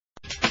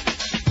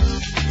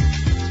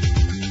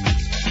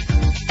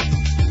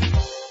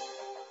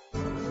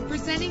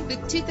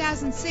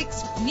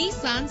2006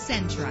 Nissan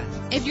Sentra.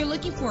 If you're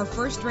looking for a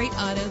first-rate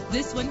auto,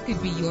 this one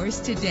could be yours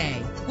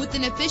today. With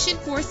an efficient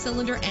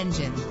 4-cylinder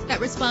engine that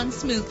responds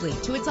smoothly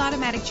to its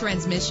automatic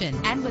transmission.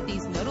 And with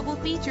these notable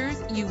features,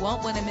 you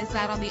won't want to miss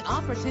out on the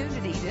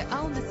opportunity to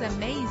own this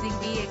amazing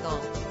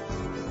vehicle.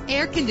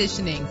 Air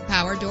conditioning,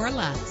 power door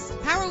locks,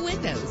 power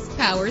windows,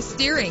 power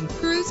steering,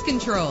 cruise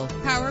control,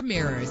 power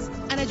mirrors,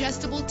 an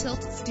adjustable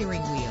tilt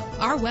steering wheel.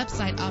 Our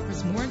website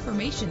offers more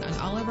information on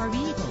all of our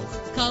vehicles.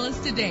 Call us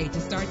today to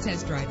start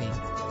test driving.